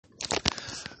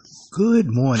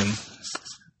Good morning.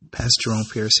 Pastor Jerome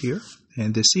Pierce here,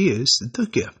 and this is The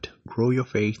Gift, Grow Your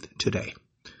Faith Today.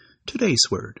 Today's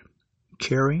word,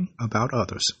 caring about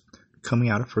others, coming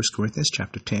out of 1 Corinthians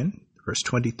chapter 10, verse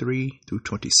 23 through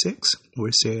 26, where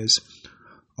it says,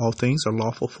 all things are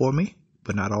lawful for me,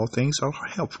 but not all things are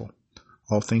helpful.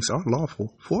 All things are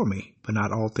lawful for me, but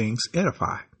not all things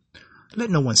edify. Let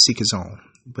no one seek his own,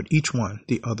 but each one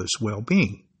the other's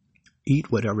well-being. Eat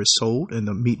whatever is sold in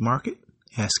the meat market,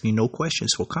 asking no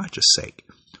questions for conscience sake,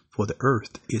 for the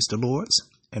earth is the Lord's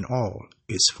and all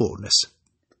its fullness.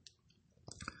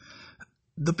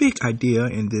 The big idea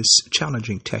in this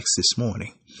challenging text this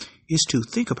morning is to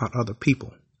think about other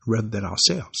people rather than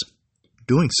ourselves.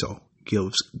 Doing so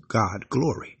gives God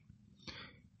glory.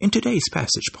 In today's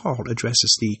passage, Paul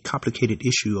addresses the complicated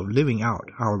issue of living out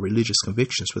our religious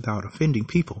convictions without offending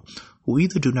people who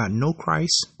either do not know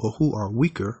Christ or who are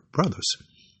weaker brothers.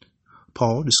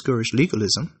 Paul discouraged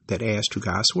legalism that adds to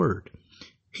God's word.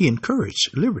 He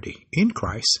encouraged liberty in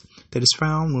Christ that is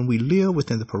found when we live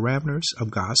within the parameters of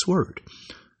God's word.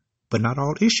 But not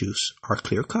all issues are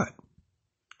clear-cut.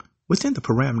 Within the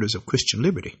parameters of Christian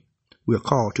liberty, we are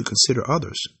called to consider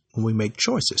others when we make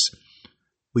choices.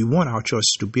 We want our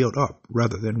choices to build up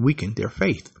rather than weaken their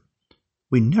faith.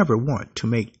 We never want to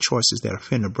make choices that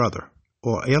offend a brother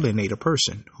or alienate a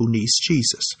person who needs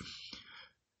Jesus.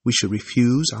 We should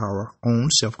refuse our own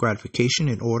self-gratification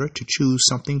in order to choose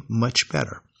something much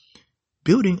better,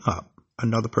 building up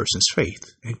another person's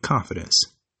faith and confidence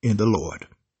in the Lord.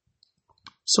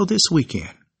 So this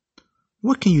weekend,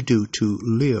 what can you do to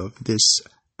live this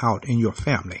out in your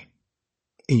family,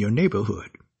 in your neighborhood,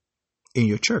 in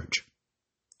your church?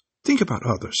 Think about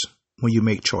others when you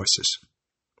make choices.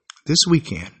 This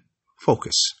weekend,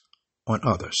 focus on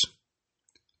others.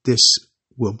 This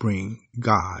will bring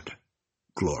God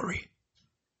glory.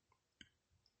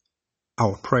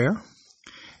 Our prayer.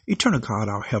 Eternal God,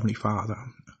 our Heavenly Father,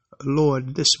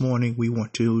 Lord, this morning we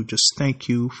want to just thank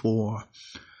you for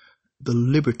the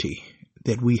liberty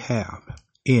that we have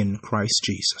in Christ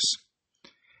Jesus.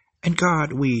 And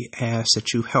God, we ask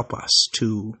that you help us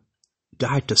to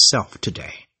die to self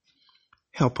today.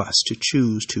 Help us to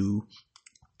choose to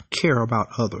care about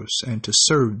others and to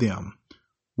serve them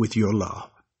with your love.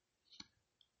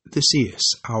 This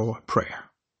is our prayer,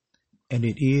 and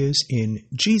it is in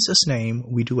Jesus' name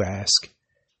we do ask.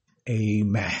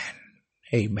 Amen.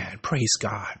 Amen. Praise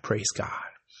God. Praise God.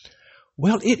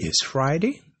 Well, it is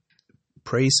Friday.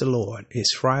 Praise the Lord.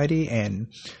 It's Friday,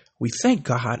 and we thank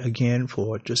God again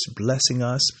for just blessing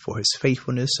us, for his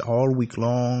faithfulness all week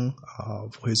long,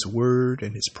 for his word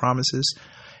and his promises.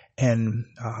 And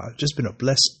just been a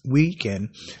blessed week, and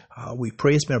we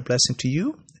pray it's been a blessing to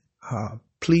you.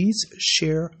 Please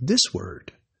share this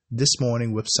word this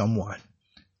morning with someone.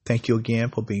 Thank you again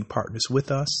for being partners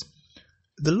with us.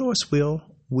 The Lord's will,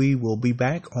 we will be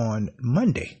back on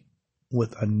Monday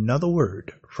with another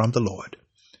word from the Lord.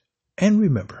 And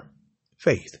remember,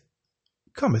 faith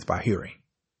cometh by hearing,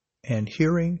 and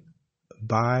hearing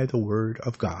by the word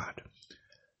of God.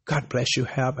 God bless you.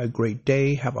 Have a great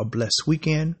day. Have a blessed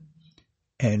weekend.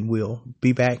 And we'll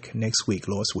be back next week,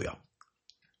 Lord's will.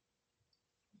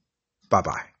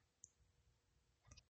 Bye-bye.